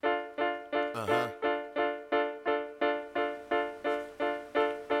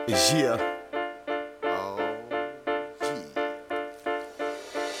Yeah. Oh, yeah.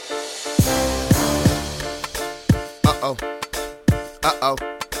 Uh-oh. Uh-oh.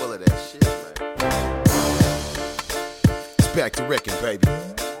 Full of that shit, man. It's back to wrecking, baby.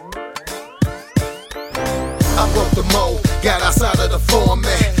 I broke the mold, got outside of the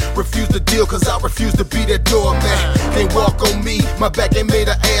format. Refused to deal cause I refuse to be that doormat. Can't walk on me, my back ain't made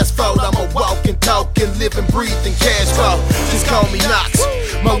of asphalt. I'm a walking, talking, living, breathing cash flow. Just call me Knox.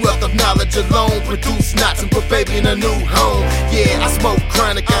 My wealth of knowledge alone produce knots and put baby in a new home. Yeah, I smoke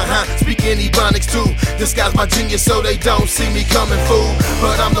chronic, speaking ebonics too. Disguise my genius so they don't see me coming fool.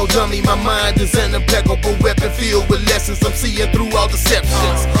 But I'm no dummy, my mind is an impeccable weapon filled with lessons I'm seeing through all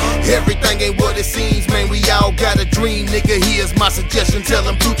deceptions. Everything ain't what it seems, man, we all got a dream, nigga. Here's my suggestion, tell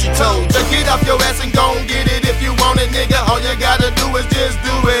them Toochie Loc. Just get off your ass and gon' get it if you want it, nigga. All you gotta do is just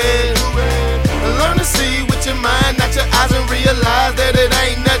do it. Learn to see with your mind, not your eyes, and realize that it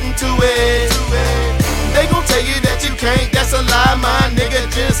ain't nothing to it. They gon' tell you that you can't, that's a lie, my nigga.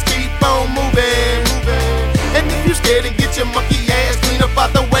 Just keep on moving. And if you scared, then get your monkey ass clean up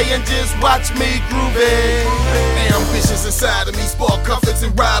out the way and just watch me grooving. Ambitions inside of me spark conflicts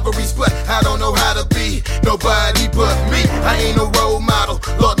and rivalries, but I don't know how to be nobody but me. I ain't no role model,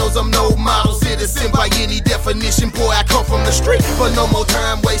 Lord knows I'm no model. Citizen by any definition, boy, I come from the street. But no more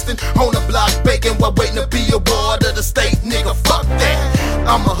time wasting on the block baking while waiting to be a ward of the state, nigga, fuck that.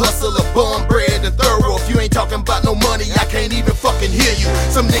 I'm a hustler, born, bred, and thorough. If you ain't talking about no money, I can't even fucking hear you.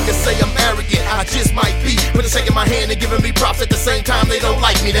 Some niggas say I'm arrogant, I just might be, but they're shaking my hand and giving me props at the same time. They don't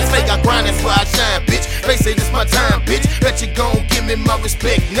like me, that's fake, I grind, that's why I shine, bitch. They say this my time, bitch. Bet you gon' give me my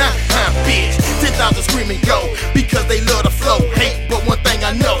respect, nah, bitch. 10,000 screaming go, because they love the flow. Hate, but one thing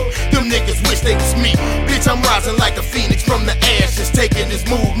I know, them niggas wish they was me. Bitch, I'm rising like a phoenix from the ashes, taking this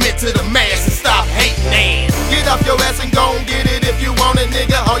movement to the masses. Stop hating ass. Get off your ass and gon' get it if you want it,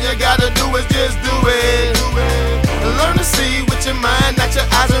 nigga. All you gotta do is just do it. Learn to see with your mind, not your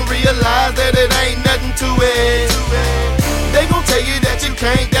eyes, and realize that it ain't nothing to it. They gon' tell you that you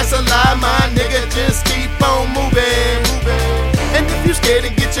can't, that's a lie, my nigga. Just keep on moving. And if you scared,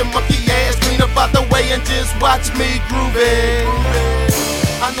 then get your monkey ass clean up out the way and just watch me grooving.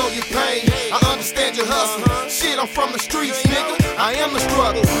 I know your pain, I understand your hustle. Shit, I'm from the streets, nigga. I am the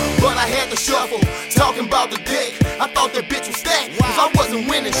struggle, but I had to shuffle. Talking about the dick, I thought that bitch was stacked, cause I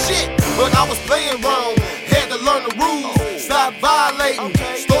wasn't winning shit, but I was playing wrong. Had to learn the rules, stop violating,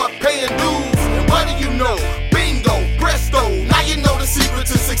 start paying dues. And what do you know? Bingo, presto, now you know the secret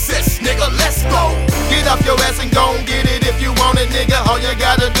to success, nigga. Let's go. Get off your ass and gon' get it if you want it, nigga. All you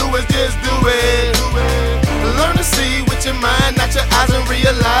gotta do is just do it. Learn to see with your mind, not your eyes, and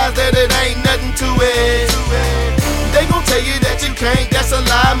realize that it ain't nothing to it. They gon' tell you that you can't, that's a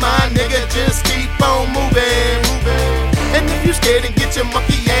lie, my nigga. Just keep on moving. And if you scared, then get your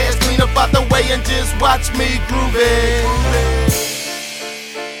monkey ass clean up out the way and just watch me grooving.